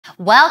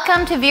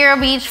Welcome to Vero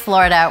Beach,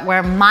 Florida,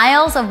 where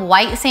miles of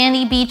white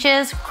sandy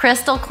beaches,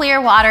 crystal clear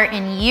water,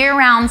 and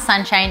year-round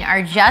sunshine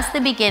are just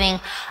the beginning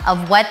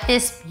of what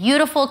this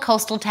beautiful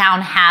coastal town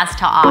has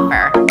to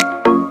offer.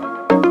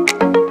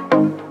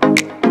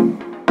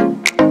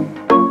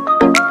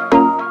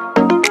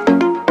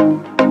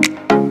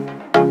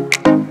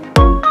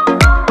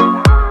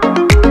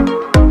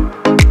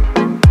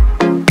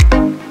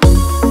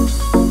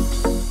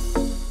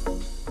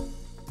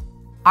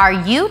 Are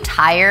you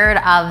tired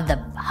of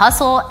the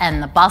hustle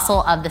and the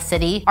bustle of the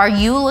city? Are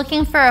you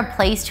looking for a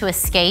place to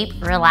escape,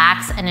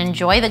 relax, and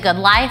enjoy the good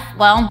life?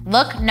 Well,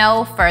 look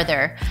no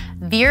further.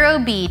 Vero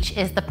Beach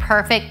is the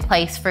perfect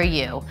place for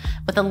you.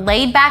 With a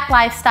laid-back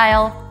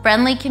lifestyle,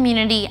 friendly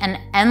community, and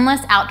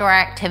endless outdoor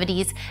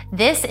activities,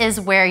 this is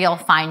where you'll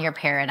find your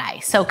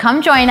paradise. So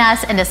come join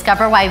us and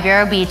discover why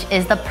Vero Beach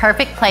is the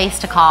perfect place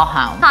to call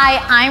home. Hi,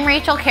 I'm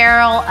Rachael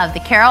Carroll of the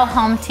Carroll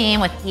Home Team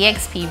with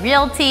eXp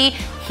Realty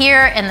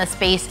here in the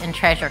Space and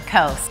Treasure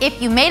Coast. If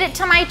you made it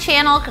to my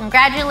channel,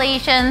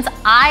 congratulations.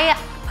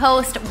 I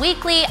post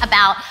weekly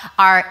about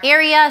our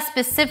area,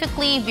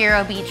 specifically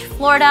Vero Beach,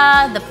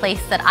 Florida, the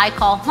place that I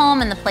call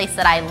home and the place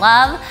that I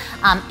love.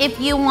 If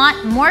you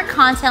want more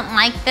content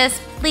like this,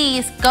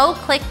 please go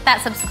click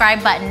that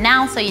subscribe button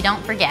now so you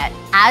don't forget.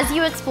 As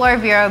you explore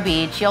Vero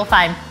Beach, you'll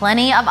find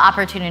plenty of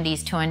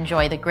opportunities to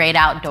enjoy the great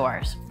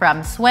outdoors,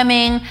 from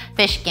swimming,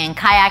 fishing and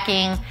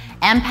kayaking,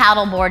 and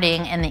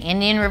paddleboarding in the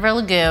Indian River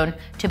Lagoon,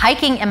 to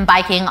hiking and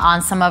biking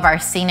on some of our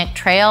scenic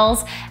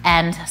trails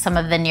and some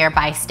of the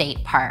nearby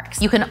state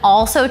parks. You can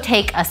also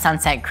take a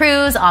sunset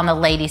cruise on the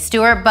Lady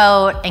Stewart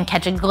boat and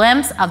catch a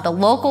glimpse of the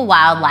local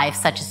wildlife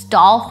such as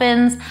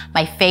dolphins,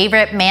 my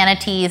favorite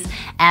manatees,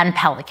 and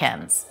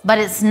pelicans. But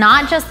it's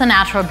not just the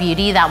natural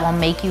beauty that will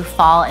make you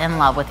fall in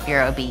love with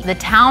Vero Beach. The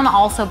town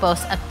also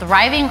boasts a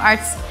thriving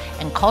arts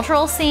and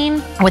cultural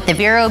scene with the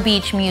Vero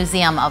Beach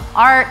Museum of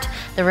Art,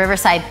 the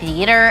Riverside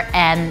Theater,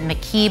 and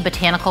McKee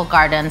Botanical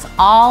Gardens,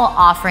 all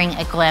offering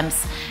a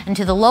glimpse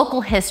into the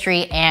local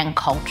history and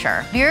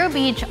culture. Vero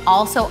Beach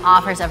also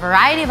offers a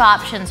variety of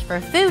options for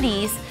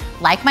foodies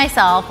like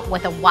myself,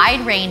 with a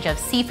wide range of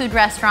seafood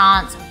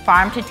restaurants,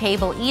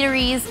 farm-to-table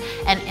eateries,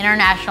 and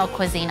international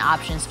cuisine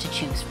options to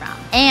choose from.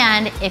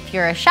 And if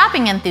you're a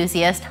shopping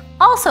enthusiast,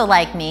 also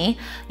like me,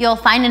 you'll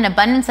find an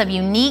abundance of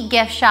unique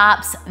gift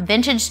shops,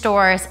 vintage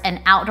stores, and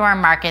outdoor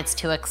markets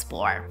to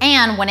explore.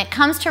 And when it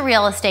comes to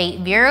real estate,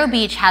 Vero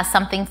Beach has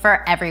something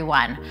for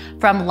everyone.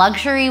 From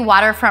luxury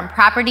waterfront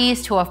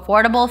properties to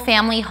affordable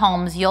family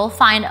homes, you'll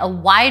find a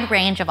wide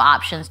range of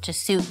options to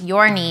suit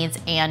your needs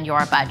and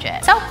your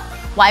budget. So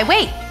why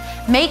wait?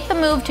 Make the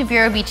move to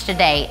Vero Beach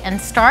today and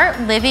start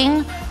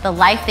living the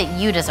life that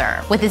you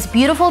deserve. With its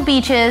beautiful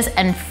beaches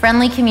and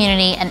friendly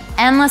community and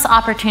endless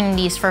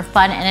opportunities for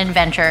fun and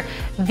adventure,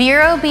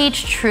 Vero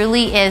Beach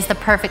truly is the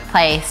perfect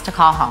place to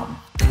call home.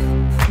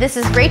 This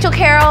is Rachael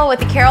Carroll with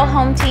the Carroll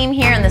Home Team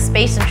here in the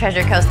Space and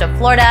Treasure Coast of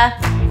Florida.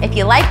 If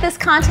you like this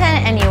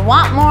content and you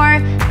want more,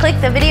 click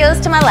the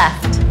videos to my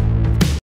left.